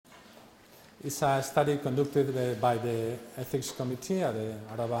It's a study conducted by the Ethics Committee at the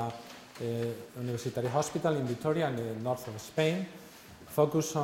Araba University Hospital in Vitoria in the north of Spain, focused